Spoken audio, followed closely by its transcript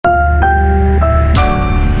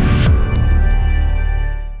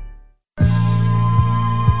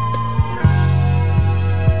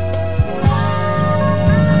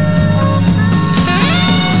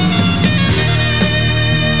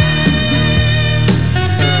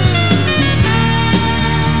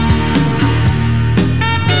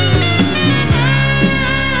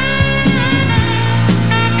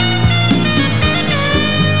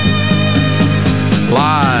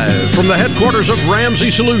From the headquarters of Ramsey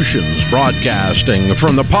Solutions, broadcasting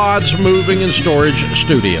from the Pods Moving and Storage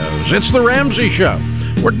Studios, it's The Ramsey Show,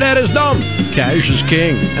 where debt is dumb, cash is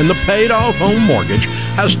king, and the paid-off home mortgage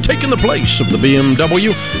has taken the place of the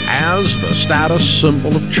BMW as the status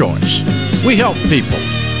symbol of choice. We help people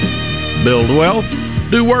build wealth,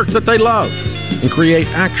 do work that they love, and create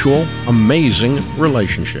actual amazing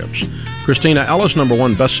relationships. Christina Ellis,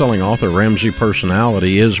 #1 best-selling author, Ramsey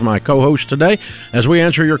Personality, is my co-host today as we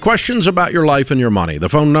answer your questions about your life and your money. The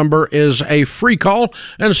phone number is a free call,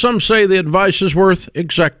 and some say the advice is worth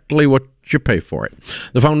exactly what you pay for it.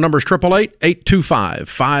 The phone number is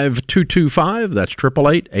 888-825-5225. That's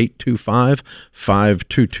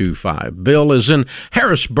 888-825-5225. Bill is in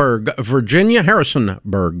Harrisonburg, Virginia,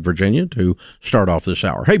 to start off this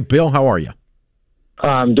hour. Hey, Bill, how are you?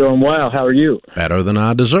 I'm doing well. How are you? Better than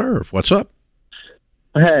I deserve. What's up?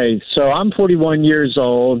 Hey, so I'm 41 years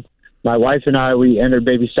old. My wife and I, we entered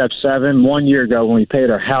baby step 7 1 year ago when we paid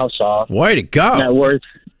our house off. Way to go.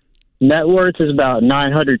 Net worth is about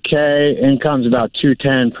 $900K. Income's about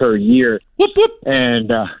 $210 per year. Whoop, whoop.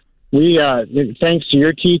 And we, thanks to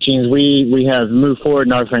your teachings, we have moved forward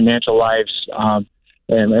in our financial lives,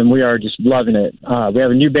 and we are just loving it. We have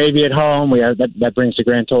a new baby at home. That brings the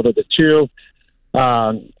grand total to 2.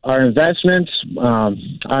 Our investments, I'm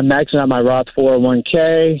maxing out my Roth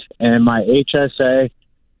 401k and my HSA,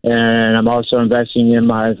 and I'm also investing in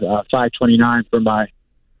my 529 for my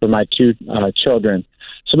 2 children.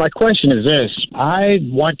 So my question is this: I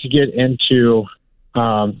want to get into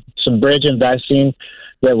some bridge investing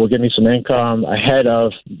that will give me some income ahead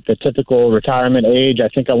of the typical retirement age. I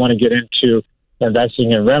think I want to get into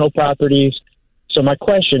investing in rental properties. So my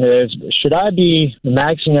question is, should I be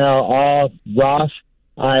maxing out all Roth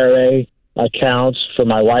IRA accounts for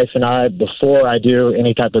my wife and I before I do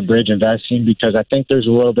any type of bridge investing? Because I think there's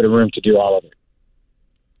a little bit of room to do all of it.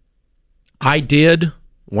 I did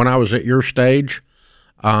when I was at your stage,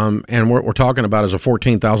 and what we're talking about is a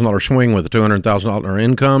 $14,000 swing with a $200,000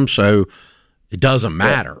 income, so it doesn't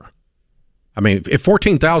matter. Yeah. I mean, if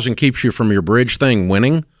 $14,000 keeps you from your bridge thing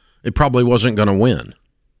winning, it probably wasn't going to win.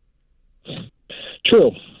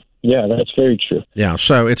 True. Yeah, that's very true. Yeah,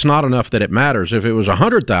 so it's not enough that it matters. If it was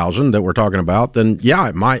 $100,000 that we're talking about, then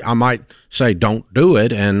yeah, I might say don't do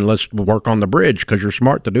it and let's work on the bridge because you're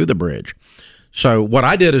smart to do the bridge. So what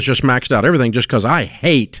I did is just maxed out everything just because I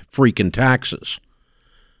hate freaking taxes.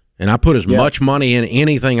 And I put as much money in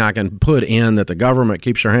anything I can put in that the government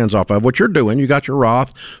keeps their hands off of. What you're doing, you got your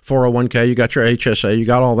Roth 401k, you got your HSA, you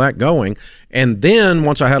got all that going. And then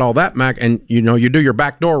once I had all that and you do your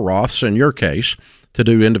backdoor Roths in your case to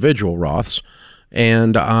do individual Roths,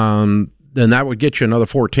 and then that would get you another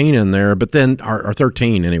 14 in there, but then or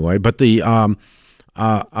 13 anyway. But the and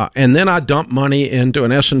then I dumped money into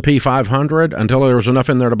an S&P 500 until there was enough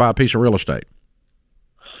in there to buy a piece of real estate.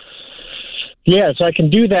 Yeah, so I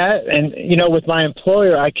can do that, and with my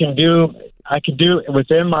employer, I can do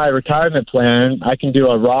within my retirement plan. I can do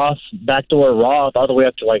a Roth, backdoor Roth, all the way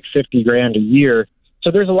up to like $50,000 a year.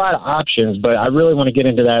 So there's a lot of options, but I really want to get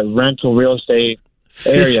into that rental real estate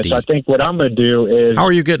 50. Area. So I think what I'm going to do is. How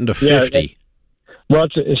are you getting to 50? Well,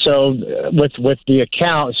 so with the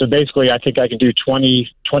account, so basically, I think I can do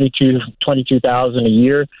 22,000 a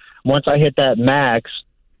year. Once I hit that max.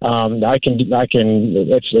 I can.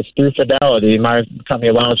 It's through Fidelity. My company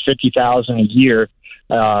allows $50,000 a year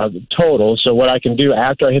total. So what I can do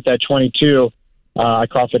after I hit that 22, I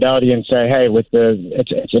call Fidelity and say, hey,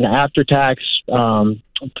 it's an after-tax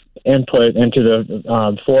input into the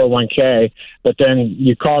 401k. But then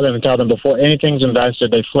you call them and tell them before anything's invested,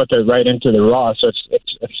 they flip it right into the Roth. So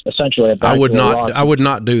it's essentially a backdoor Roth. I would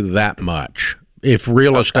not do that much if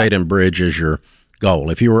real estate and bridge is your goal.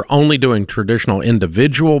 If you were only doing traditional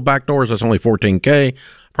individual backdoors, that's only $14K,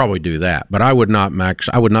 probably do that. But I would not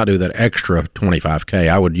do that extra $25K.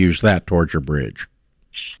 I would use that towards your bridge.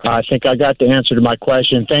 I think I got the answer to my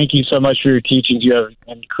question. Thank you so much for your teachings. You have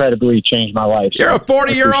incredibly changed my life. You're a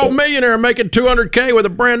 40-year-old millionaire making $200K with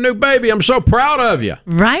a brand new baby. I'm so proud of you.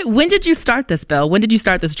 Right. When did you start this, Bill? When did you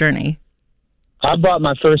start this journey? I bought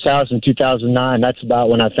my first house in 2009. That's about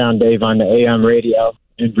when I found Dave on the AM radio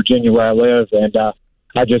in Virginia where I live, and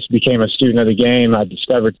I just became a student of the game. I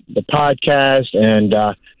discovered the podcast and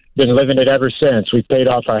been living it ever since. We paid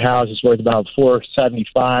off our house. It's worth about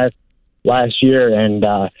 $475 last year, and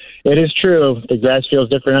it is true. The grass feels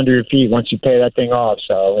different under your feet once you pay that thing off.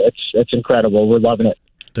 So it's incredible. We're loving it.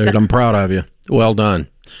 Dude, I'm proud of you. Well done.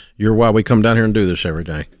 You're why we come down here and do this every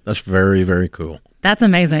day. That's very, very cool. That's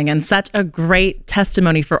amazing, and such a great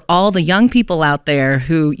testimony for all the young people out there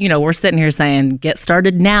who, we're sitting here saying, get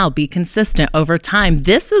started now, be consistent over time.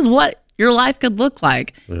 This is what your life could look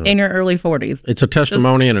like in your early 40s. It's a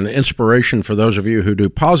testimony and an inspiration for those of you who do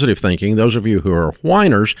positive thinking. Those of you who are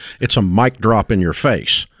whiners, it's a mic drop in your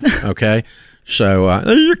face, okay? So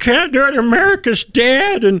you can't do it. America's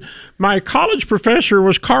dead, and my college professor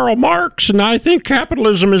was Karl Marx, and I think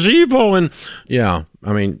capitalism is evil. And yeah,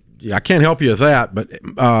 I mean, I can't help you with that, but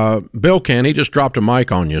Bill can. He just dropped a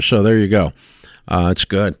mic on you, so there you go. It's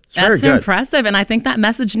good. It's That's very good. impressive, and I think that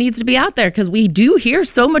message needs to be out there because we do hear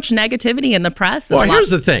so much negativity in the press. Well, here's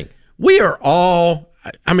the thing. We are all,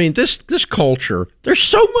 I mean, this culture, there's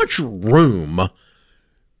so much room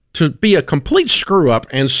to be a complete screw-up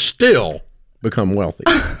and still become wealthy.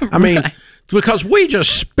 I mean, because we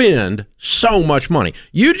just spend so much money.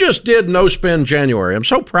 You just did No Spend January. I'm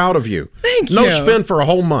so proud of you. Thank you. No spend for a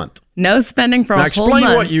whole month. No spending for Now a whole month.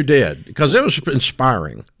 explain what you did, because it was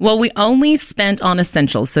inspiring. Well, we only spent on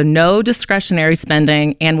essentials, so no discretionary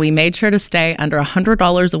spending, and we made sure to stay under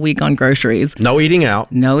 $100 a week on groceries. No eating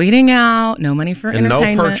out. No eating out, no money for And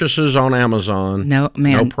entertainment. no purchases on Amazon. No,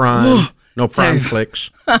 man. No Prime. No Prime Dude. Clicks.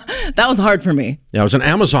 That was hard for me. Yeah, it was an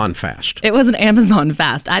Amazon fast. It was an Amazon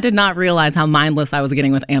fast. I did not realize how mindless I was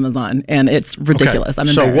getting with Amazon, and it's ridiculous. Okay. I'm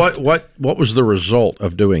embarrassed. So what was the result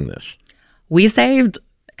of doing this? We saved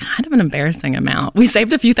kind of an embarrassing amount. We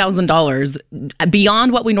saved a few $1,000s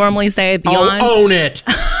beyond what we normally save. Beyond, Own it.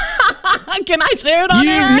 Can I share it on You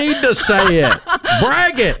air? need to say it.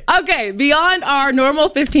 Brag it. Okay, beyond our normal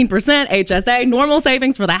 15% HSA, normal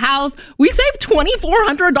savings for the house, we saved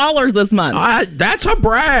 $2,400 this month. That's a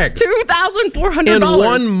brag. $2,400 In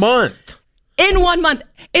 1 month. In 1 month.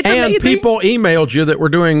 It's And amazing. people emailed you that were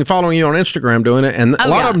following you on Instagram doing it, and a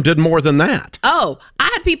lot of them did more than that. Oh, I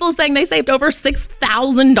had people saying they saved over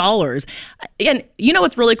 $6,000. And you know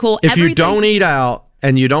what's really cool? If you don't eat out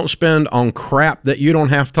and you don't spend on crap that you don't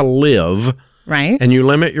have to live, right? and you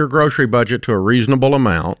limit your grocery budget to a reasonable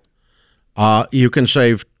amount, you can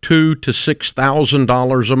save $2,000 to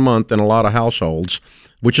 $6,000 a month in a lot of households,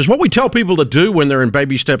 which is what we tell people to do when they're in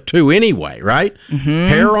baby step 2 anyway, right? Mm-hmm.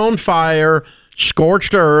 Hair on fire,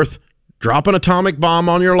 scorched earth, drop an atomic bomb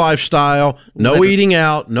on your lifestyle, no eating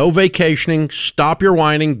out, no vacationing, stop your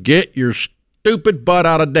whining, get your stupid butt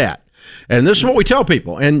out of debt. And this is what we tell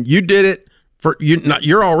people. And you did it for you.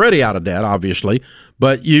 You're already out of debt, obviously,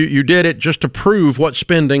 but you did it just to prove what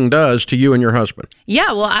spending does to you and your husband.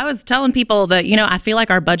 Yeah, well, I was telling people that, I feel like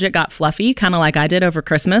our budget got fluffy, kind of like I did over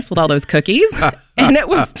Christmas with all those cookies. And it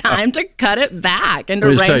was time to cut it back and to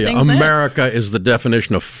Let me rein tell you, things in. America is the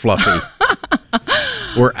definition of fluffy.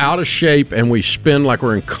 We're out of shape and we spend like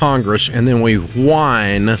we're in Congress, and then we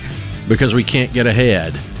whine because we can't get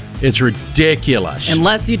ahead. It's ridiculous.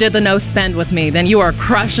 Unless you did the no spend with me, then you are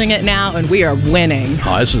crushing it now and we are winning.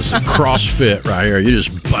 Oh, this is CrossFit right here. You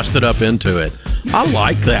just busted up into it. I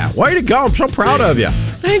like that. Way to go. I'm so proud of you.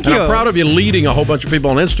 Thank And you. I'm proud of you leading a whole bunch of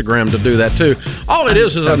people on Instagram to do that too. All it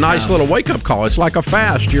is so a nice proud. little wake-up call. It's like a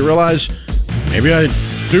fast. You realize, maybe I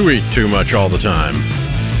do eat too much all the time.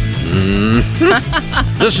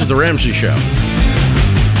 This is The Ramsey Show.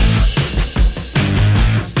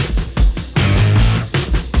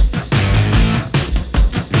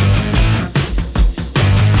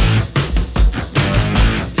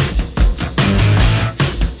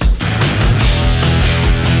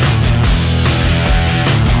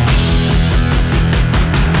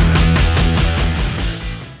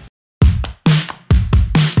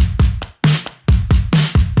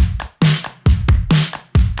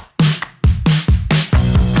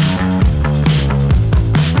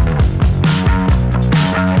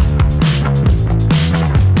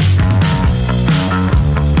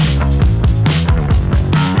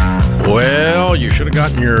 Well, you should have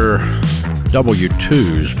gotten your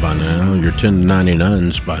W-2s by now, your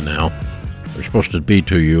 1099s by now. They're supposed to be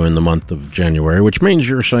to you in the month of January, which means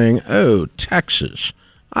you're saying, oh, taxes.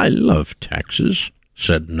 I love taxes,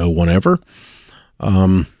 said no one ever.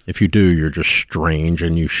 If you do, you're just strange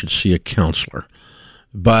and you should see a counselor.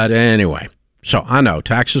 But anyway, so I know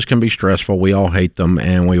taxes can be stressful. We all hate them,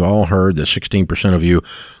 and we've all heard that 16% of you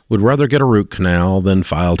would rather get a root canal than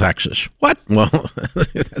file taxes. What? Well,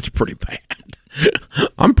 that's pretty bad.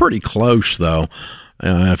 I'm pretty close, though.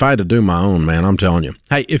 If I had to do my own, man, I'm telling you.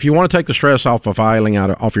 Hey, if you want to take the stress off of filing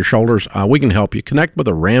off your shoulders, we can help you. Connect with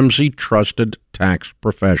a Ramsey trusted tax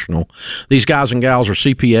professional. These guys and gals are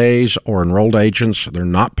CPAs or enrolled agents. They're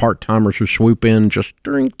not part-timers who swoop in just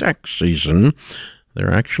during tax season.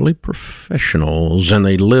 They're actually professionals, and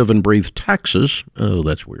they live and breathe taxes. Oh,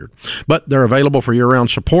 that's weird. But they're available for year-round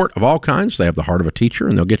support of all kinds. They have the heart of a teacher,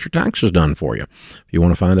 and they'll get your taxes done for you. If you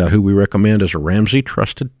want to find out who we recommend as a Ramsey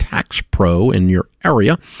Trusted Tax Pro in your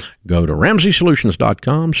area, go to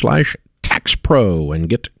RamseySolutions.com/tax Tax Pro and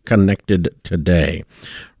get connected today.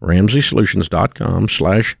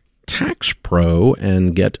 RamseySolutions.com/Tax Pro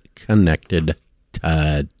and get connected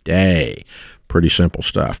today. Pretty simple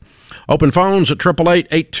stuff. Open phones at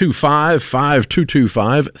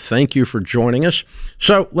 888-825-5225. Thank you for joining us.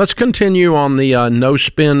 So let's continue on the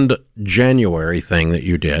no-spend January thing that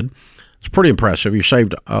you did. It's pretty impressive. You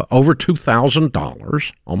saved over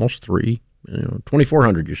 $2,000, almost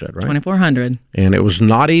 $2,400 you said, right? $2,400. And it was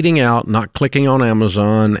not eating out, not clicking on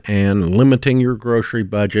Amazon, and limiting your grocery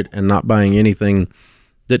budget and not buying anything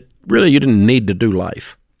that really you didn't need to do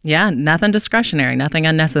life. Yeah, nothing discretionary, nothing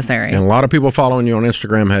unnecessary. And a lot of people following you on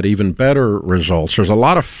Instagram had even better results. There's a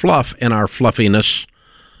lot of fluff in our fluffiness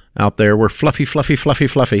out there. We're fluffy. Fluffy.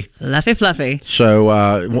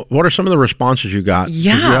 So what are some of the responses you got? 'Cause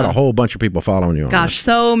Yeah. You had a whole bunch of people following you on Gosh,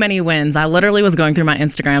 so many wins. I literally was going through my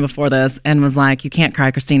Instagram before this and was like, you can't cry,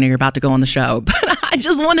 Christina, you're about to go on the show. But I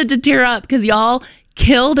just wanted to tear up because y'all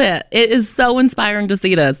killed it. It is so inspiring to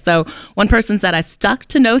see this. So one person said, I stuck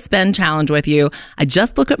to no spend challenge with you. I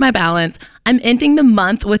just look at my balance. I'm ending the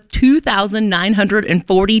month with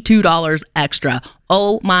 $2,942 extra.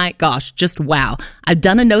 Oh my gosh, just wow. I've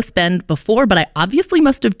done a no spend before, but I obviously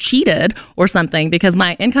must have cheated or something because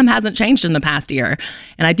my income hasn't changed in the past year.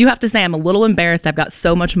 And I do have to say, I'm a little embarrassed. I've got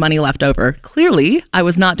so much money left over. Clearly, I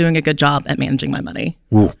was not doing a good job at managing my money.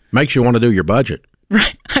 Ooh, makes you want to do your budget.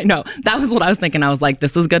 Right. I know. That was what I was thinking. I was like,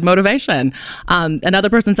 this is good motivation. Another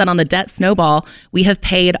person said on the debt snowball, we have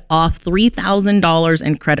paid off $3,000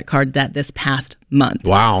 in credit card debt this past month.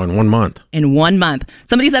 Wow, in 1 month. In 1 month.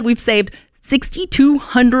 Somebody said we've saved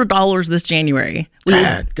 $6,200 this January.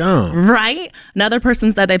 Dadgum. Right? Another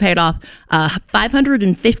person said they paid off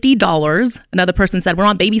 $550. Another person said we're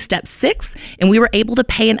on baby step 6 and we were able to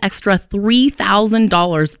pay an extra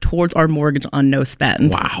 $3,000 towards our mortgage on no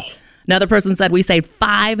spend. Wow. Another person said we saved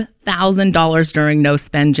 $5,000 during no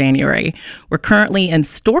spend January. We're currently in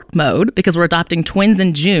stork mode because we're adopting twins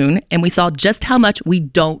in June, and we saw just how much we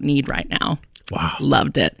don't need right now. Wow.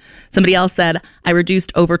 Loved it. Somebody else said, I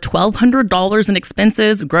reduced over $1,200 in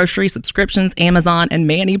expenses, grocery subscriptions, Amazon, and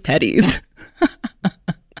mani-pedis.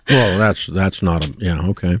 Well, that's not a, yeah,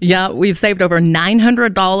 okay. Yeah, we've saved over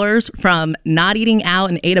 $900 from not eating out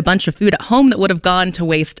and ate a bunch of food at home that would have gone to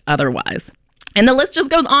waste otherwise. And the list just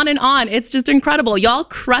goes on and on. It's just incredible. Y'all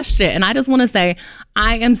crushed it. And I just want to say,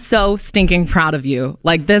 I am so stinking proud of you.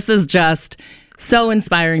 Like, this is just so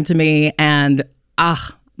inspiring to me. And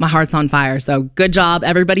my heart's on fire. So good job,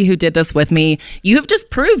 everybody who did this with me. You have just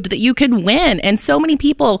proved that you could win. And so many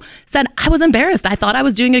people said, I was embarrassed. I thought I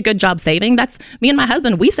was doing a good job saving. That's me and my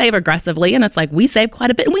husband. We save aggressively. And it's like, we save quite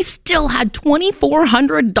a bit. And we still had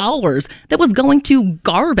 $2,400 that was going to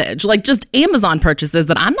garbage, like just Amazon purchases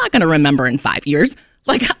that I'm not going to remember in 5 years.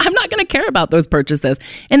 Like, I'm not going to care about those purchases.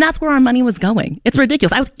 And that's where our money was going. It's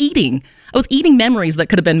ridiculous. I was eating memories that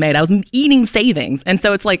could have been made. I was eating savings. And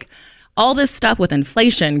so it's like, all this stuff with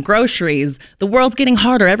inflation, groceries, the world's getting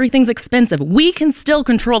harder, everything's expensive. We can still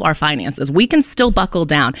control our finances. We can still buckle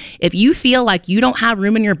down. If you feel like you don't have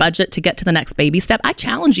room in your budget to get to the next baby step, I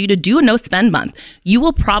challenge you to do a no spend month. You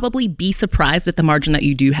will probably be surprised at the margin that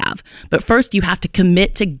you do have. But first, you have to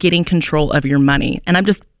commit to getting control of your money. And I'm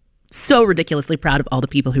just so ridiculously proud of all the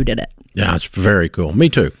people who did it. Yeah, it's very cool. Me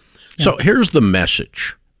too. Yeah. So here's the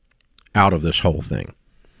message out of this whole thing.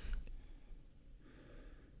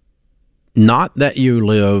 Not that you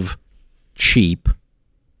live cheap,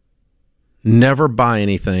 never buy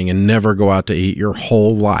anything, and never go out to eat your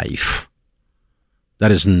whole life.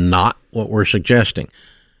 That is not what we're suggesting.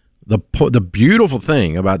 The beautiful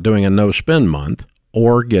thing about doing a no-spend month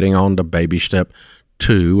or getting on to baby step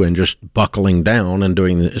 2 and just buckling down and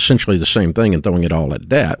doing essentially the same thing and throwing it all at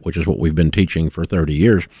debt, which is what we've been teaching for 30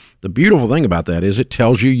 years. The beautiful thing about that is it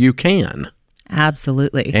tells you can.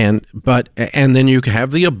 Absolutely. And then you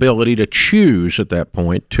have the ability to choose at that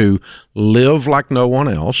point to live like no one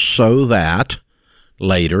else so that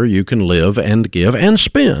later you can live and give and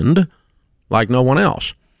spend like no one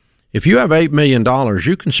else. If you have $8 million,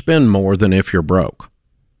 you can spend more than if you're broke.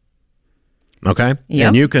 Okay? Yep.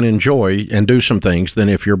 And you can enjoy and do some things than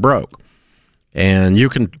if you're broke. And you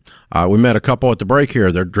can, we met a couple at the break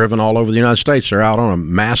here. They're driven all over the United States. They're out on a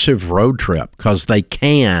massive road trip because they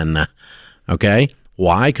can. Okay.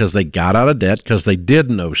 Why? Because they got out of debt, because they did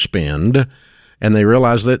no spend, and they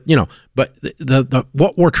realized that, but the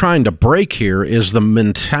what we're trying to break here is the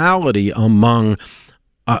mentality among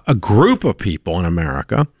a group of people in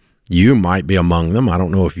America. You might be among them. I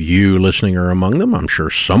don't know if you listening are among them. I'm sure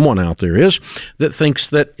someone out there is that thinks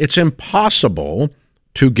that it's impossible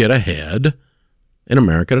to get ahead in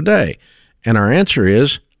America today. And our answer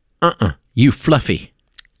is, you fluffy.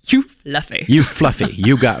 You fluffy. You fluffy.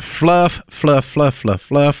 You got fluff, fluff, fluff, fluff,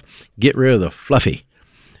 fluff. Get rid of the fluffy.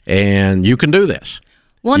 And you can do this.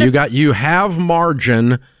 Well, you have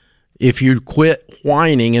margin if you quit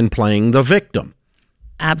whining and playing the victim.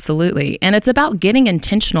 Absolutely. And it's about getting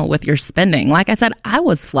intentional with your spending. Like I said, I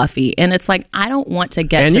was fluffy, and it's like, I don't want to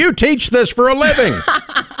get you teach this for a living.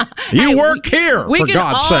 You work here, for God's sakes. We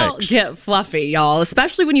can all get fluffy, y'all,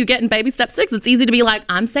 especially when you get in baby step 6. It's easy to be like,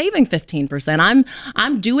 I'm saving 15%.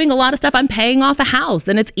 I'm doing a lot of stuff. I'm paying off a house,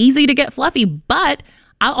 and it's easy to get fluffy. But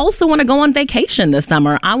I also want to go on vacation this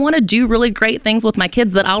summer. I want to do really great things with my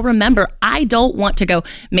kids that I'll remember. I don't want to go,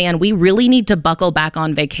 man, we really need to buckle back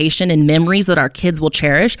on vacation and memories that our kids will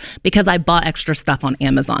cherish because I bought extra stuff on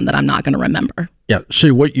Amazon that I'm not going to remember. Yeah.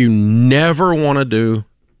 See, what you never want to do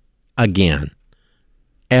again,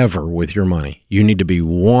 ever with your money, you need to be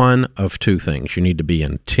one of two things. You need to be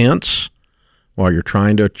intense while you're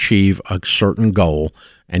trying to achieve a certain goal,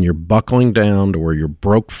 and you're buckling down to where your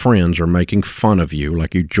broke friends are making fun of you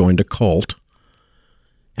like you joined a cult.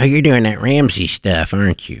 Oh, you're doing that Ramsey stuff,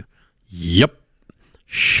 aren't you? Yep.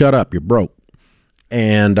 Shut up. You're broke.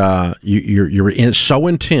 And you're so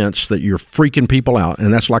intense that you're freaking people out.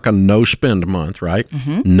 And that's like a no-spend month, right?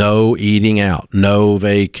 Mm-hmm. No eating out. No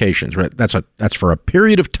vacations. Right? That's for a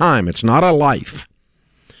period of time. It's not a life.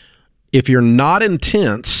 If you're not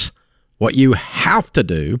intense, what you have to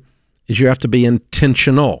do is you have to be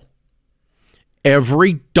intentional.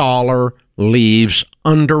 Every dollar leaves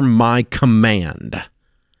under my command.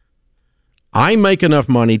 I make enough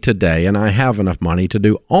money today, and I have enough money to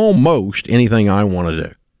do almost anything I want to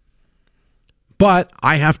do. But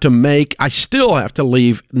I still have to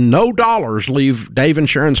leave, no dollars leave Dave and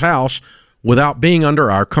Sharon's house without being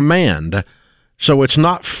under our command. So it's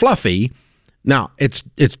not fluffy. Now, it's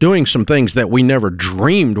doing some things that we never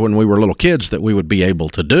dreamed when we were little kids that we would be able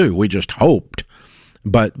to do. We just hoped.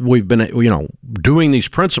 But we've been, doing these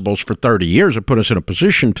principles for 30 years have put us in a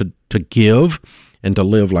position to give and to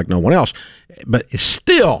live like no one else. But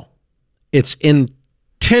it's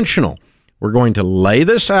intentional. We're going to lay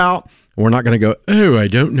this out. We're not going to go, oh, I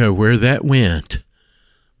don't know where that went.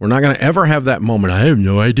 We're not going to ever have that moment. I have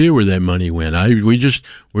no idea where that money went. We're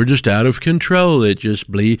just out of control. We're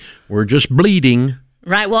just bleeding.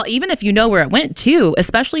 Right. Well, even if you know where it went to,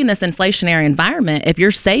 especially in this inflationary environment, if you're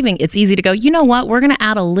saving, it's easy to go, you know what? We're going to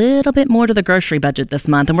add a little bit more to the grocery budget this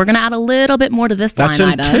month, and we're going to add a little bit more to this line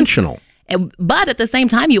item. That's intentional. But at the same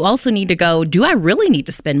time, you also need to go, do I really need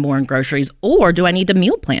to spend more on groceries, or do I need to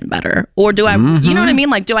meal plan better? Or do I, you know what I mean?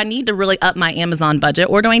 Like, do I need to really up my Amazon budget,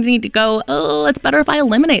 or do I need to go, oh, it's better if I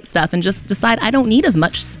eliminate stuff and just decide I don't need as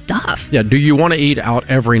much stuff? Yeah. Do you want to eat out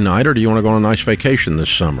every night, or do you want to go on a nice vacation this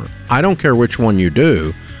summer? I don't care which one you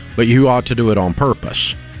do, but you ought to do it on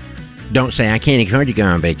purpose. Don't say, I can't afford to go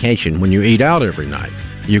on vacation when you eat out every night.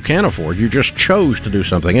 You can afford. You just chose to do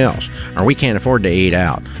something else. Or we can't afford to eat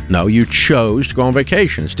out. No, you chose to go on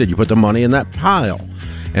vacation. Instead, you put the money in that pile.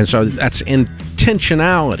 And so that's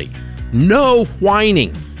intentionality. No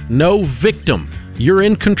whining. No victim. You're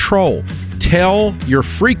in control. Tell your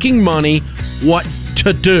freaking money what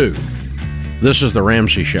to do. This is The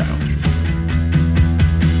Ramsey Show.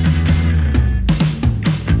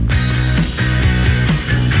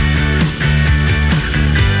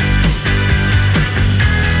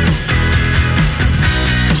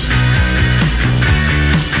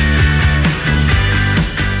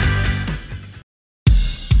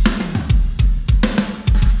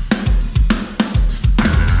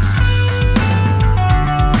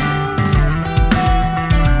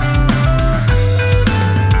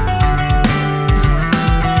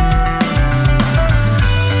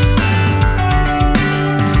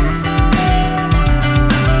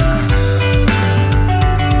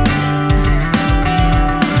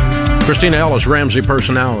 Christina Ellis, Ramsey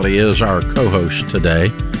Personality, is our co-host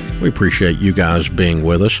today. We appreciate you guys being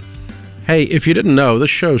with us. Hey, if you didn't know,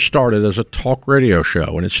 this show started as a talk radio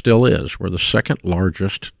show, and it still is. We're the second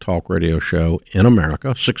largest talk radio show in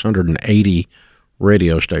America. 680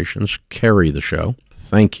 radio stations carry the show.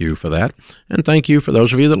 Thank you for that. And thank you for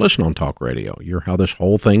those of you that listen on talk radio. You're how this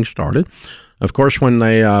whole thing started. Of course, when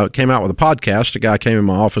they came out with a podcast, a guy came in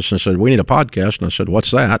my office and said, we need a podcast. And I said,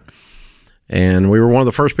 what's that? And we were one of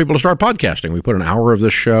the first people to start podcasting. We put an hour of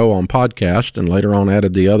this show on podcast and later on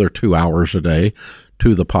added the other 2 hours a day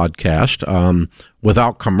to the podcast.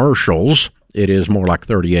 Without commercials, it is more like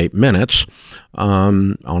 38 minutes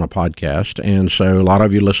on a podcast. And so a lot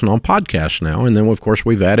of you listen on podcasts now. And then, of course,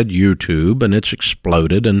 we've added YouTube, and it's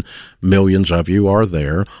exploded, and millions of you are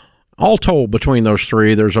there. All told, between those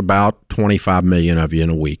three, there's about 25 million of you in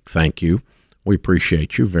a week. Thank you. We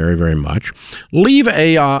appreciate you very, very much. Leave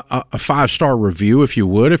a 5-star review if you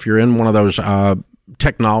would, if you're in one of those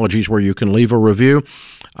technologies where you can leave a review.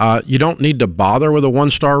 You don't need to bother with a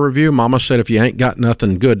 1-star review. Mama said if you ain't got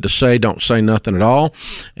nothing good to say, don't say nothing at all.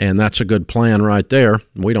 And that's a good plan right there.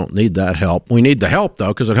 We don't need that help. We need the help, though,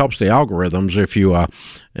 because it helps the algorithms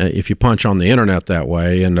if you punch on the internet that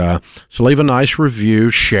way. And so leave a nice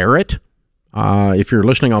review. Share it. If you're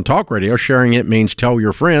listening on talk radio, sharing it means tell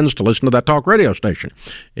your friends to listen to that talk radio station.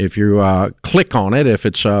 If you click on it, if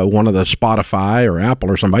it's one of the Spotify or Apple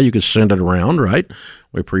or somebody, you can send it around, right?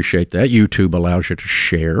 We appreciate that. YouTube allows you to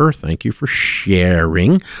share. Thank you for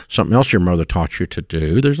sharing. Something else your mother taught you to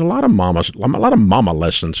do. There's a lot of mama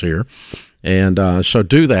lessons here. And so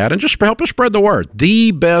do that and just help us spread the word.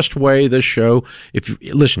 The best way this show,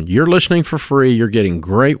 listen, you're listening for free. You're getting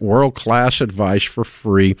great world-class advice for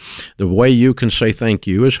free. The way you can say thank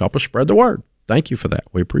you is help us spread the word. Thank you for that.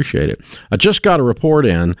 We appreciate it. I just got a report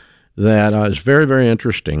in that is very, very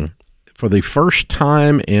interesting. For the first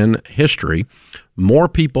time in history, more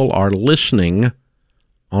people are listening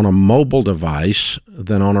on a mobile device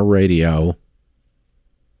than on a radio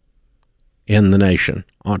in the nation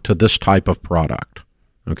to this type of product.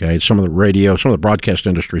 Okay, some of the radio, some of the broadcast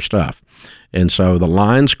industry stuff. And so the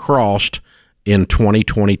lines crossed in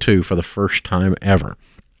 2022 for the first time ever.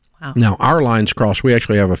 Wow. Now, our lines crossed. We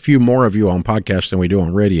actually have a few more of you on podcasts than we do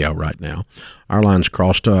on radio right now. Our lines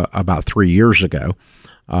crossed about 3 years ago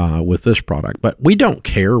with this product. But we don't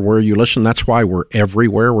care where you listen. That's why we're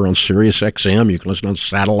everywhere. We're on Sirius XM. You can listen on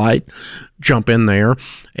satellite. Jump in there.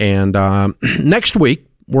 And next week,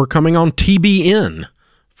 we're coming on TBN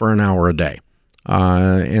for an hour a day.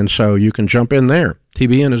 And so you can jump in there.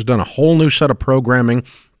 TBN has done a whole new set of programming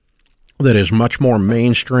that is much more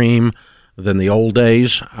mainstream than the old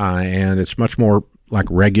days. And it's much more like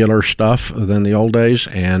regular stuff than the old days.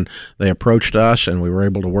 And they approached us and we were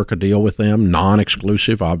able to work a deal with them,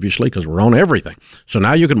 non-exclusive, obviously, because we're on everything. So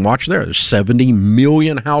now you can watch there. There's 70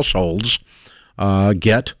 million households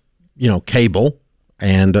get, cable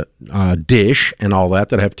and Dish and all that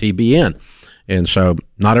have TBN. And so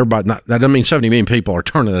not everybody, that doesn't mean 70 million people are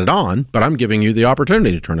turning it on, but I'm giving you the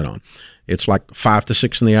opportunity to turn it on. It's like 5 to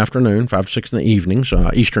 6 in the afternoon, 5 to 6 in the evenings,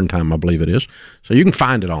 Eastern time, I believe it is. So you can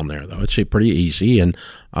find it on there, though. It's pretty easy, and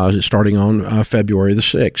starting on February the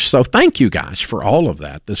 6th. So thank you guys for all of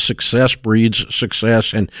that. The success breeds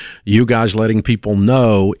success, and you guys letting people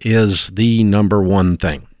know is the number one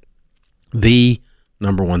thing. The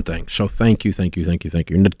number one thing. So thank you.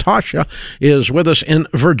 Natasha is with us in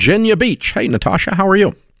Virginia Beach. Hey, Natasha, how are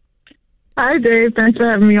you? Hi, Dave. Thanks for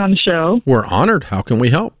having me on the show. We're honored. How can we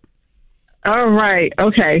help? All right.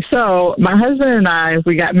 Okay. So my husband and I,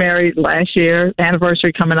 we got married last year,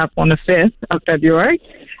 anniversary coming up on the 5th of February.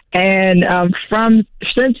 And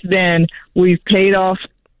since then, we've paid off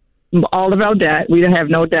all of our debt. We have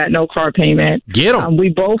no debt, no car payment. Get them. We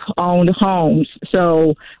both owned homes.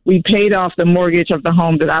 So we paid off the mortgage of the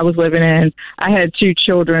home that I was living in. I had 2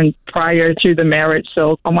 children prior to the marriage,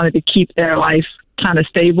 so I wanted to keep their life kind of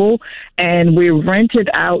stable. And we rented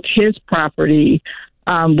out his property,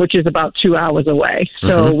 which is about 2 hours away.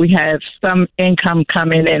 So we have some income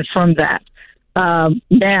coming in from that.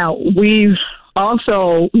 Now, we've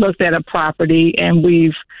also looked at a property and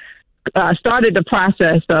we've started the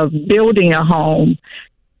process of building a home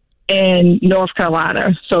in North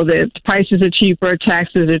Carolina so that prices are cheaper,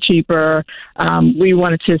 taxes are cheaper. We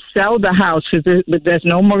wanted to sell the house because there's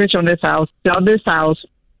no mortgage on this house, sell this house,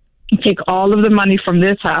 take all of the money from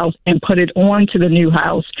this house and put it on to the new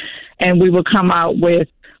house. And we will come out with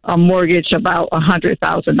a mortgage about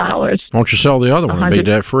 $100,000. Why don't you sell the other one and be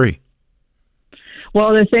debt free?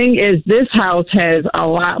 Well, the thing is, this house has a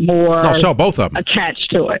lot more sell both of them. Attached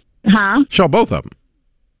to it. Huh? Sell both of them.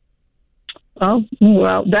 Oh,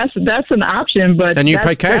 well, that's an option, but and you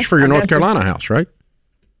pay cash for your North Carolina house, right?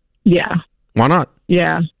 Yeah. Why not?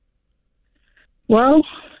 Yeah. Well,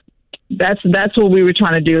 that's what we were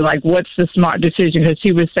trying to do. Like, what's the smart decision? Because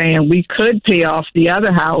he was saying we could pay off the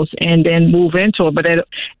other house and then move into it, but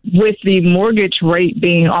with the mortgage rate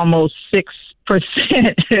being almost 6%,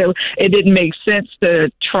 it didn't make sense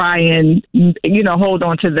to try and hold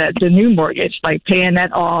on to the new mortgage. Like, paying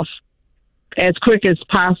that off as quick as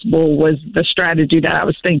possible was the strategy that I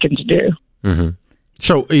was thinking to do. Mm-hmm.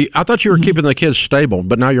 So I thought you were keeping the kids stable,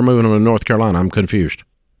 but now you're moving them to North Carolina. I'm confused.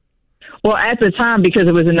 Well, at the time, because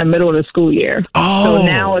it was in the middle of the school year. Oh. So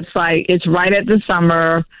now it's like it's right at the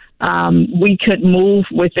summer. We could move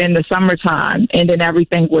within the summertime, and then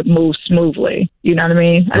everything would move smoothly. You know what I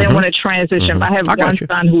mean? I didn't want to transition. I have one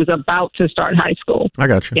son who's about to start high school. I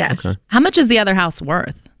got you. Yeah. Okay. How much is the other house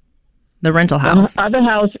worth? The rental house? The other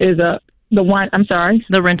house is The one, I'm sorry?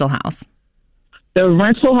 The rental house. The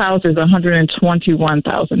rental house is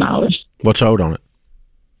 $121,000. What's owed on it?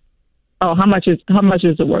 Oh, how much is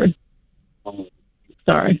the word?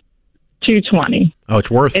 Sorry. $220. Oh,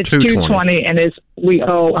 it's worth It's $220. $220, and we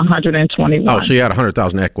owe $121. Oh, so you had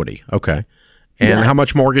 $100,000 equity. Okay. And how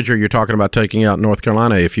much mortgage are you talking about taking out in North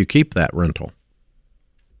Carolina if you keep that rental?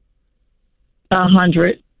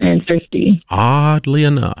 $150. Oddly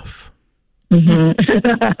enough.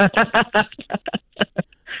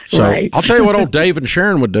 So Right. I'll tell you what old Dave and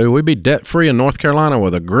Sharon would do. We'd be debt-free in North Carolina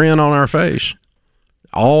with a grin on our face.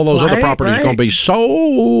 All those other properties are going to be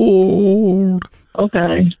sold.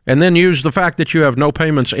 Okay. And then use the fact that you have no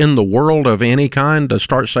payments in the world of any kind to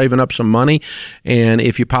start saving up some money. And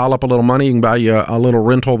if you pile up a little money, you can buy you a little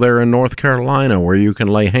rental there in North Carolina where you can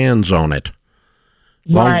lay hands on it.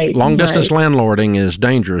 Long distance landlording is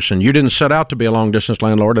dangerous, and you didn't set out to be a long distance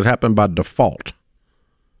landlord. It happened by default.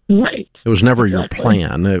 Right. It was never your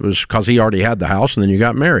plan. It was because he already had the house, and then you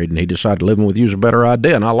got married, and he decided living with you is a better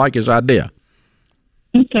idea, and I like his idea.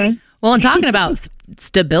 Okay. Well, and talking about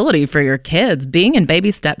stability for your kids, being in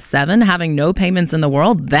baby step 7, having no payments in the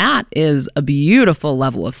world, that is a beautiful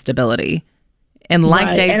level of stability. And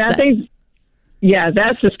like Dave said, I think,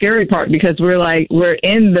 that's the scary part, because we're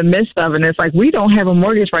in the midst of it. And it's like, we don't have a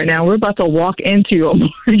mortgage right now. We're about to walk into a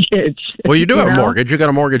mortgage. Well, you do have a mortgage. You got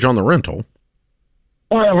a mortgage on the rental.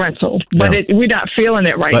 Or a rental. But we're not feeling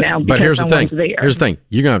it right now because here's the thing. there. Here's the thing.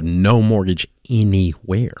 You're going to have no mortgage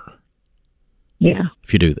anywhere. Yeah.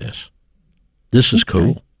 If you do this. This is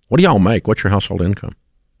cool. What do y'all make? What's your household income?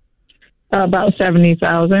 About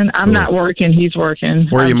 $70,000. I'm not working. He's working.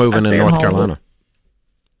 Where are you moving in North Carolina?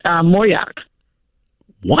 Mooryock.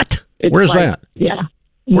 What? Where's that? Yeah.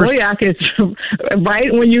 Mooryock is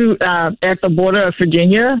right when you at the border of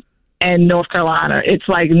Virginia and North Carolina. It's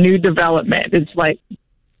like new development. It's like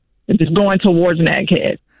it's going towards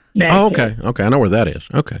Naghead. Okay. I know where that is.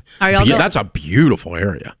 Okay. That's a beautiful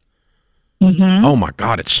area. Mm-hmm. Oh my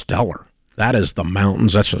God, it's stellar. That is the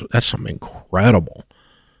mountains. That's something incredible.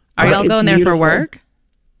 Are y'all going there for work?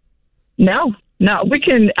 No, we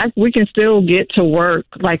can still get to work.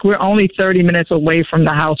 Like, we're only 30 minutes away from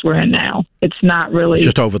the house we're in now. It's not really it's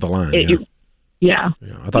just over the line. Yeah.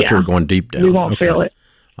 I thought you were going deep down. We won't feel it.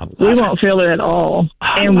 We won't feel it at all.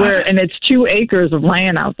 And it's 2 acres of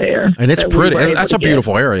land out there. And it's pretty. That's a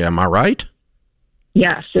beautiful area. Am I right?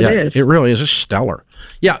 Yes, it is. It really is. It's stellar.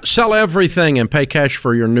 Yeah, sell everything and pay cash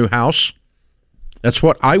for your new house. That's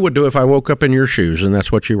what I would do if I woke up in your shoes, and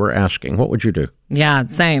that's what you were asking. What would you do? Yeah,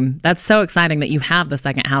 same. That's so exciting that you have the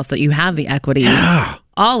second house, that you have the equity,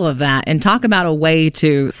 all of that. And talk about a way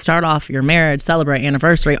to start off your marriage, celebrate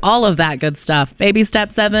anniversary, all of that good stuff. Baby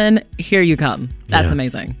step 7, here you come. That's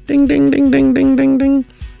amazing. Ding, ding, ding, ding, ding, ding, ding.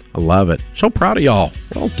 I love it. So proud of y'all.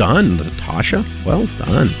 Well done, Natasha. Well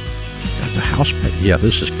done. Got the house paid. Yeah,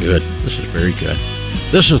 this is good. This is very good.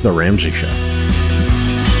 This is The Ramsey Show.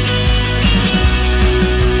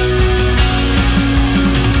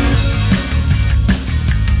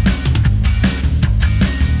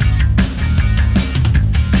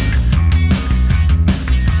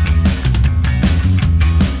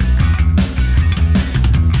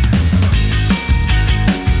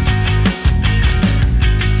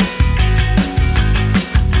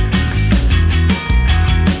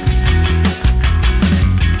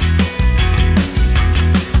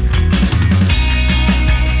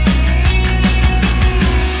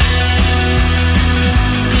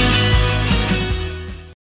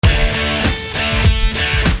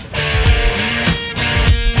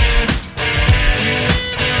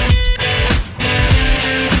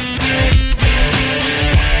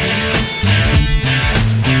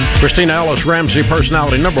 Christina Ellis, Ramsey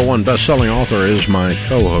personality, #1 best-selling author, is my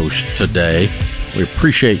co-host today. We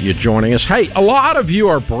appreciate you joining us. Hey, a lot of you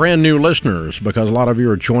are brand new listeners because a lot of you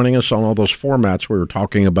are joining us on all those formats we were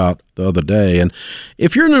talking about the other day. And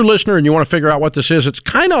if you're a new listener and you want to figure out what this is, it's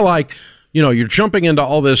kind of like, you're jumping into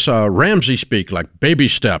all this Ramsey speak, like baby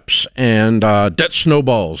steps and debt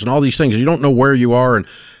snowballs and all these things. You don't know where you are, and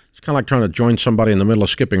it's kind of like trying to join somebody in the middle of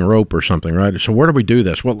skipping rope or something, right? So where do we do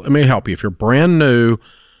this? Well, let me help you. If you're brand new,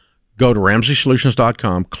 go to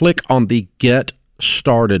RamseySolutions.com, click on the Get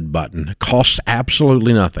Started button. It costs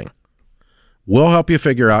absolutely nothing. We'll help you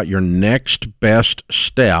figure out your next best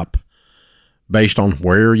step based on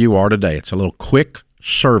where you are today. It's a little quick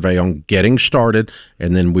survey on getting started,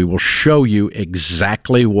 and then we will show you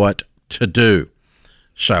exactly what to do.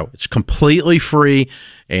 So it's completely free,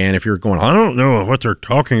 and if you're going, I don't know what they're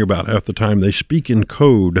talking about half the time, they speak in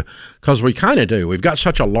code, because we kind of do. We've got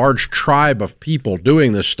such a large tribe of people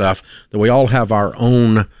doing this stuff that we all have our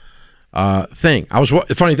own thing.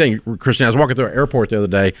 Funny thing, Christine, I was walking through an airport the other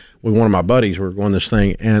day with one of my buddies. We were going this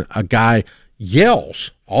thing, and a guy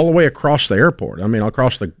yells all the way across the airport. I mean,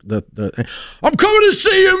 across the I'm coming to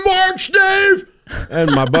see you in March, Dave.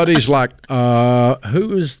 And my buddy's like,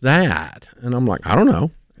 who is that? And I'm like, I don't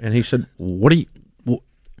know. And he said,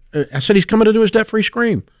 I said, he's coming to do his debt-free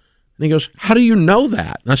scream. And he goes, how do you know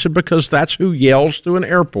that? And I said, because that's who yells through an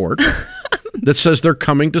airport that says they're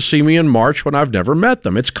coming to see me in March when I've never met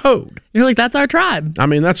them. It's code. You're like, that's our tribe. I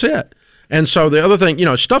mean, that's it. And so the other thing,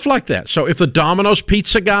 stuff like that. So if the Domino's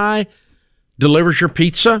pizza guy delivers your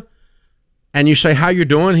pizza and you say, how you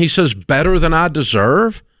doing? He says, better than I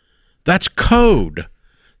deserve. That's code.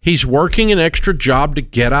 He's working an extra job to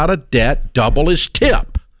get out of debt, double his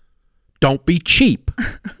tip. Don't be cheap.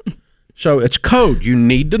 So it's code. You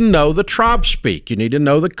need to know the tribe speak. You need to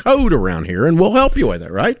know the code around here, and we'll help you with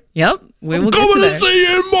it, right? Yep. We will get you there. Coming to see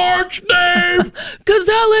you in March, Dave.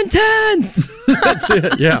 Gazelle intense. That's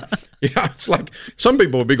it. Yeah. Yeah. It's like some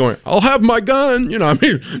people would be going, I'll have my gun.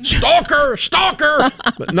 Stalker.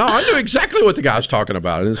 But no, I knew exactly what the guy's talking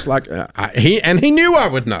about. And it's like, he knew I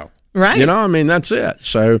would know. Right. That's it.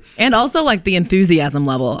 So, and also like the enthusiasm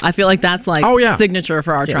level. I feel like that's like signature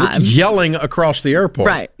for our tribe. Yelling across the airport.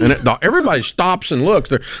 Right. And everybody stops and looks.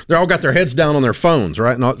 They're all got their heads down on their phones,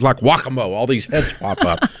 right? And it's like whack-a-mole, all these heads pop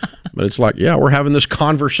up. But it's like, we're having this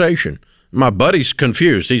conversation. My buddy's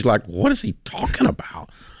confused. He's like, what is he talking about?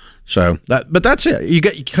 So but that's it. You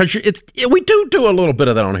get, because we do a little bit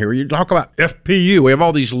of that on here. You talk about FPU. We have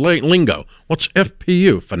all these lingo. What's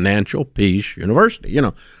FPU? Financial Peace University.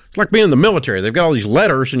 It's like being in the military. They've got all these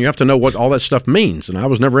letters, and you have to know what all that stuff means. And I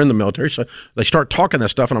was never in the military, so they start talking that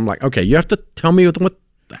stuff, and I'm like, okay, you have to tell me what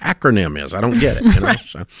the acronym is. I don't get it. Right.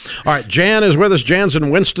 So, all right, Jan is with us. Jan's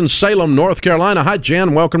in Winston-Salem, North Carolina. Hi,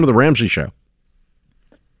 Jan. Welcome to the Ramsey Show.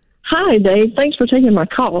 Hi, Dave. Thanks for taking my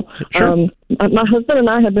call. Sure. My husband and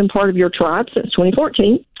I have been part of your tribe since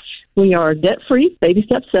 2014. We are debt-free, baby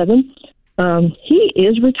step 7. He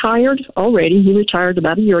is retired already. He retired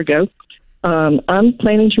about a year ago. I'm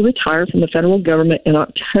planning to retire from the federal government in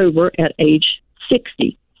October at age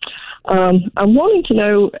 60. I'm wanting to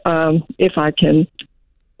know if my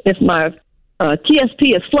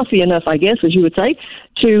TSP is fluffy enough, I guess, as you would say,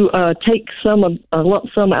 to take a lump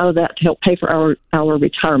sum out of that to help pay for our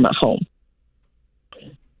retirement home.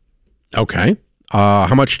 Okay.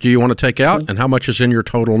 How much do you want to take out, and how much is in your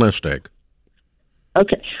total nest egg?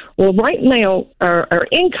 Okay. Well, right now, our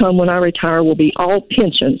income when I retire will be all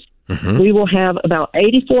pensions. Mm-hmm. We will have about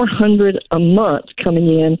 $8,400 a month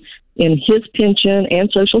coming in his pension and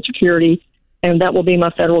Social Security, and that will be my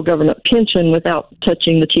federal government pension without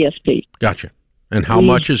touching the TSP. Gotcha. And how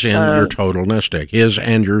much is in your total nest egg, his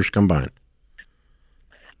and yours combined?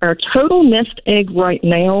 Our total nest egg right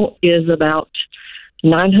now is about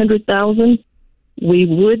 $900,000. We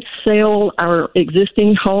would sell our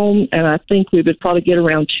existing home, and I think we would probably get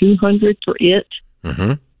around $200,000 for it.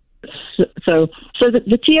 Mm-hmm. So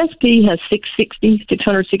the TSP has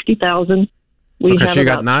 $660,000. Okay, so you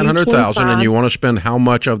got $900,000, and you want to spend how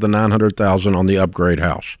much of the $900,000 on the upgrade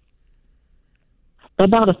house?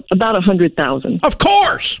 About $100,000. Of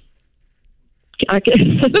course.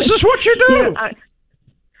 This is what you do. Yeah,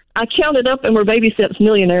 I counted up, and we're baby steps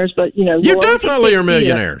millionaires, but you definitely are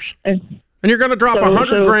millionaires. And you're going to drop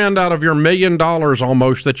 $100,000 out of your $1 million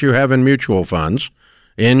almost that you have in mutual funds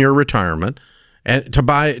in your retirement. And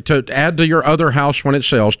to add to your other house when it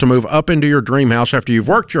sells, to move up into your dream house after you've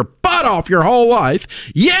worked your butt off your whole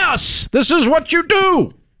life. Yes, this is what you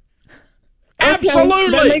do.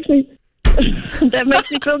 Absolutely. That makes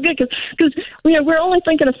me feel good because we're only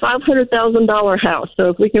thinking a $500,000 house. So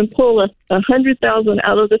if we can pull $100,000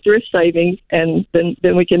 out of the thrift savings, and then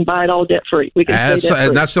we can buy it all debt free. We can stay debt free.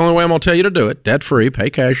 And that's the only way I'm going to tell you to do it. Debt free, pay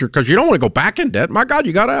cash, because you don't want to go back in debt. My God,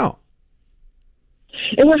 you got out.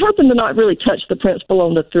 And we're hoping to not really touch the principal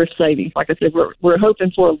on the thrift savings. Like I said, we're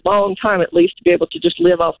hoping for a long time at least to be able to just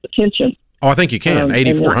live off the pension. Oh, I think you can.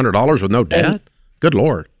 $8,400 with no debt? Good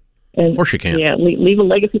Lord. Of course you can. Yeah, leave a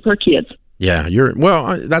legacy for our kids. Yeah,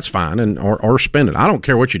 that's fine, or spend it. I don't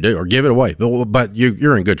care what you do, or give it away. But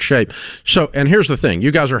you're in good shape. So, and here's the thing: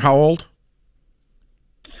 you guys are how old?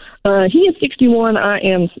 He is 61. I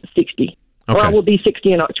am 60. Okay. Well, I will be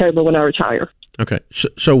 60 in October when I retire. Okay,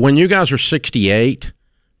 so when you guys are 68,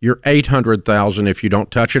 your $800,000, if you don't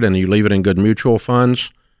touch it and you leave it in good mutual funds,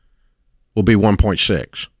 will be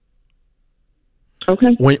 1.6.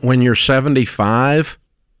 Okay. When you're 75,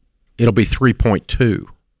 it'll be 3.2.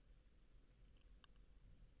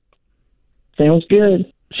 Sounds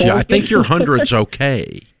good. Yeah, I think your 100's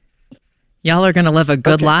okay. Y'all are going to live a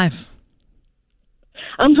good life.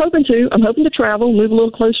 I'm hoping to. I'm hoping to travel, move a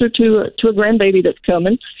little closer to a grandbaby that's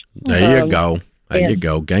coming. There you go. There you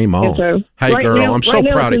go. Game on. So, hey, right girl, now, I'm so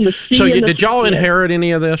proud of you. So, did y'all yeah. inherit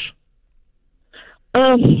any of this?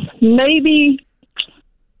 Maybe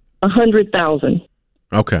 $100,000.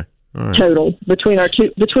 Okay. All right. Total between our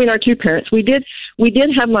two parents. We did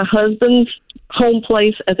have my husband's home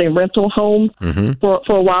place as a rental home for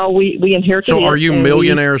a while. We inherited. So, are you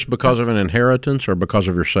millionaires because of an inheritance or because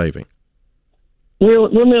of your saving?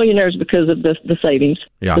 We're millionaires because of the savings.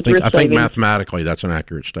 Yeah, I think mathematically that's an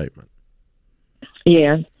accurate statement.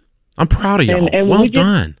 Yeah, I'm proud of y'all. And well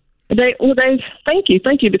done. Thank you,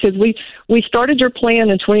 because we started your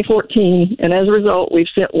plan in 2014, and as a result, we've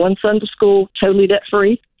sent one son to school totally debt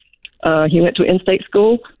free. He went to in-state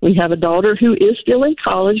school. We have a daughter who is still in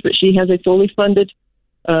college, but she has a fully funded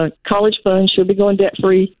college fund. She'll be going debt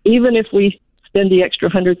free, even if we spend the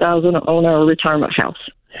extra $100,000 on our retirement house.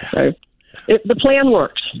 Yeah. So the plan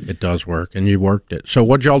works. It does work, and you worked it. So,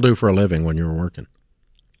 what'd y'all do for a living when you were working?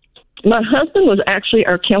 My husband was actually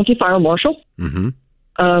our county fire marshal. Mm-hmm.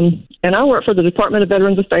 And I work for the Department of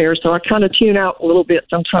Veterans Affairs, so I kind of tune out a little bit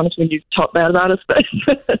sometimes when you talk bad about us. But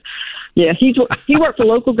yeah, he worked for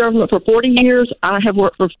local government for 40 years. I have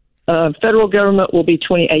worked for federal government will be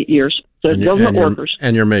 28 years. So government workers.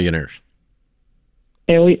 And you're millionaires.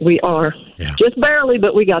 And we are. Yeah. Just barely,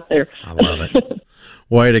 but we got there. I love it.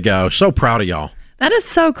 Way to go. So proud of y'all. That is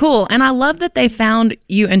so cool. And I love that they found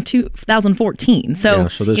you in 2014. So,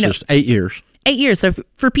 so this is 8 years. 8 years. So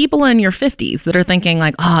for people in your 50s that are thinking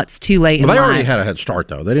like, oh, it's too late. Well, they already had a head start,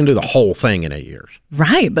 though. They didn't do the whole thing in 8 years.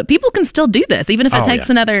 Right. But people can still do this, even if it takes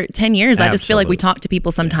another 10 years. Absolutely. I just feel like we talk to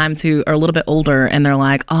people sometimes who are a little bit older and they're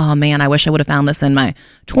like, oh, man, I wish I would have found this in my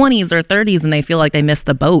 20s or 30s. And they feel like they missed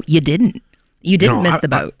the boat. You didn't. You didn't miss the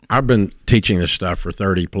boat. I've been teaching this stuff for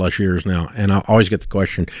 30 plus years now, and I always get the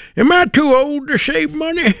question, am I too old to save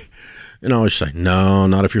money? And I always say, no,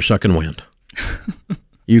 not if you're sucking wind.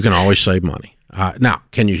 You can always save money. Now,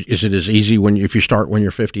 is it as easy if you start when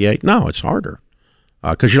you're 58? No, it's harder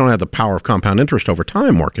because you don't have the power of compound interest over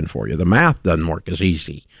time working for you. The math doesn't work as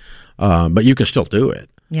easy, but you can still do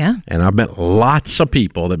it. Yeah. And I've met lots of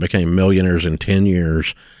people that became millionaires in 10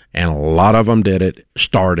 years, and a lot of them did it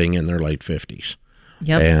starting in their late 50s.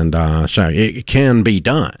 Yep. And so it can be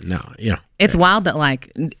done. Now, it's wild that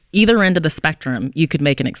like either end of the spectrum, you could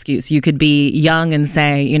make an excuse. You could be young and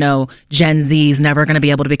say, Gen Z is never going to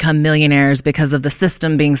be able to become millionaires because of the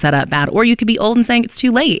system being set up bad. Or you could be old and saying it's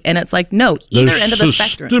too late. And it's like, no, either end of the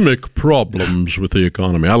spectrum. There's systemic problems with the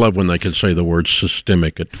economy. I love when they can say the word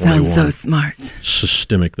systemic at 21. Sounds so smart.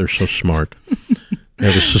 Systemic. They're so smart. They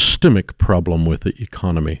have a systemic problem with the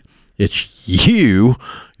economy. It's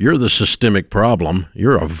you're the systemic problem.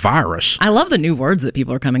 You're a virus. I love the new words that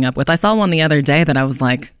people are coming up with. I saw one the other day that I was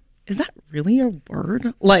like, is that really a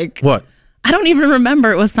word? Like what? I don't even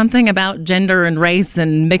remember. It was something about gender and race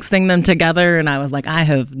and mixing them together. And I was like, I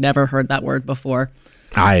have never heard that word before.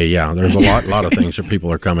 There's a lot of things that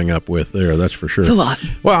people are coming up with there. That's for sure. It's a lot.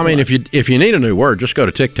 Well, I mean, if you need a new word, just go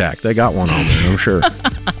to TikTok. They got one on there, I'm sure.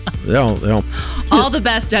 They'll all the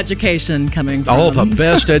best education coming from all the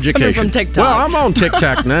best education coming from TikTok. Well, I'm on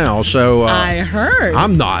TikTok now, so I heard.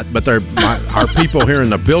 I'm not, but our people here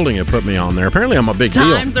in the building have put me on there. Apparently, I'm a big deal.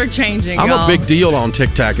 Times are changing. I'm a big deal on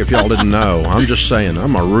TikTok. If y'all didn't know, I'm just saying,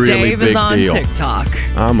 I'm a really Dave big is on deal. TikTok.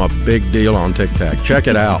 I'm a big deal on TikTok. Check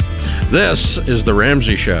it out. This is The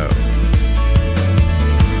Ramsey Show.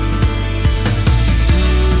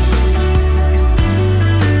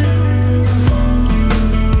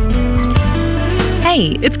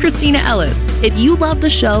 Hey, it's Christina Ellis. If you love the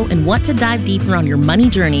show and want to dive deeper on your money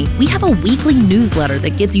journey, we have a weekly newsletter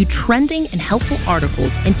that gives you trending and helpful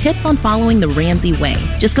articles and tips on following the Ramsey way.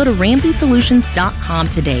 Just go to RamseySolutions.com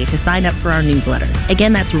today to sign up for our newsletter.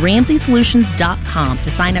 Again, that's RamseySolutions.com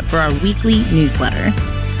to sign up for our weekly newsletter.